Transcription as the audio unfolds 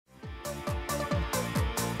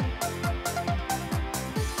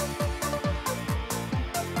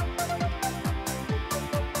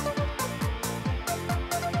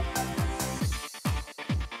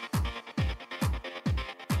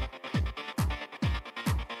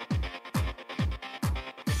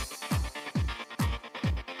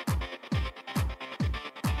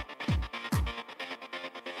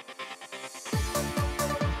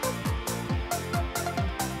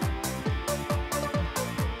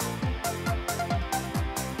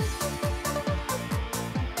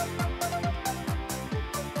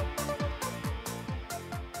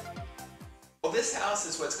Well, this house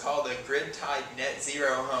is what's called a grid-tied net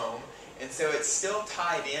zero home, and so it's still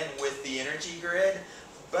tied in with the energy grid,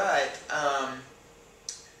 but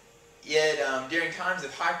during times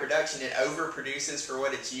of high production, it overproduces for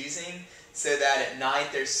what it's using, so that at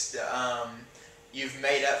night you've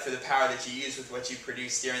made up for the power that you use with what you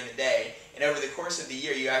produce during the day. And over the course of the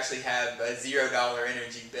year, you actually have a $0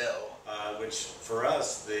 energy bill. Which for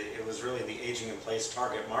us, it was really the aging in place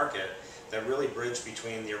target market that really bridged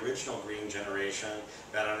between the original green generation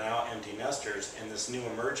that are now empty nesters and this new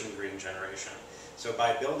emerging green generation. So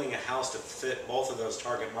by building a house to fit both of those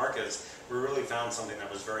target markets, we really found something that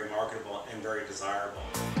was very marketable and very desirable.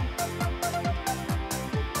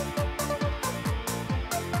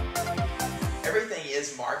 Everything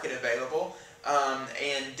is market available,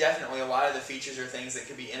 and definitely a lot of the features are things that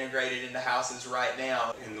could be integrated into houses right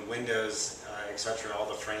now. In the windows, etc., all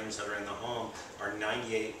the frames that are in the home are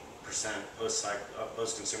 98%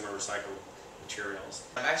 post-consumer recycled materials.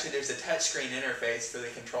 Actually, there's a touchscreen interface for the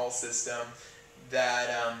control system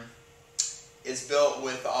that is built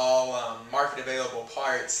with all market available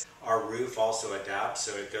parts. Our roof also adapts,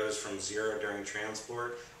 so it goes from 0 during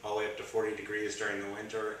transport all the way up to 40 degrees during the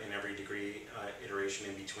winter and every degree iteration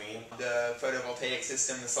in between. The photovoltaic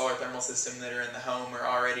system, the solar thermal system that are in the home are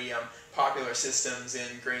already popular systems in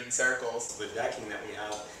green circles. The decking that we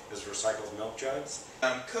have is recycled milk jugs.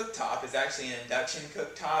 Cooktop is actually an induction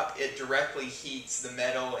cooktop. It directly heats the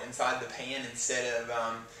metal inside the pan instead of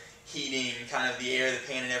heating kind of the air, the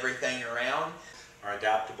pan, and everything around. Our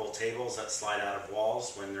adaptable tables that slide out of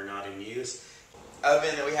walls when they're not in use.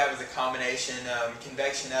 Oven that we have is a combination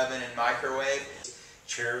convection oven and microwave.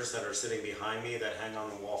 Chairs that are sitting behind me that hang on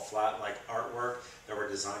the wall flat like artwork that were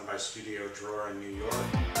designed by Studio Drawer in New York.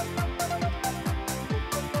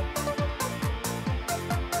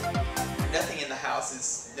 Nothing in the house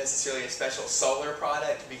is necessarily a special solar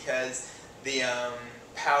product because the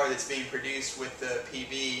power that's being produced with the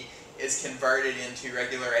PV is converted into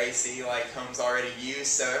regular AC like homes already use,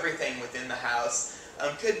 so everything within the house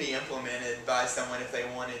could be implemented by someone if they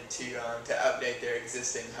wanted to update their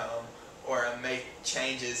existing home or make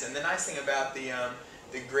changes. And the nice thing about the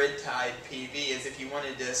grid-tied PV is if you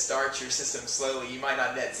wanted to start your system slowly, you might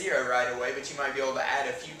not net zero right away, but you might be able to add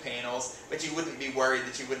a few panels, but you wouldn't be worried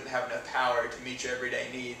that you wouldn't have enough power to meet your everyday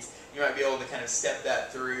needs. You might be able to kind of step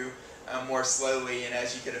that through more slowly and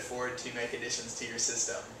as you could afford to make additions to your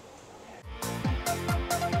system.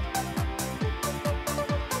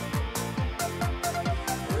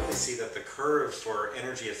 See that the curve for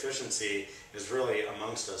energy efficiency is really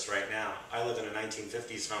amongst us right now. I live in a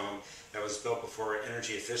 1950s home that was built before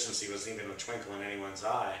energy efficiency was even a twinkle in anyone's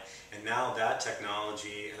eye, and now that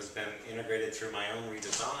technology has been integrated through my own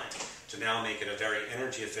redesign to now make it a very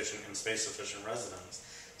energy efficient and space efficient residence.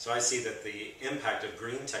 So I see that the impact of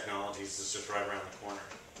green technologies is just right around the corner.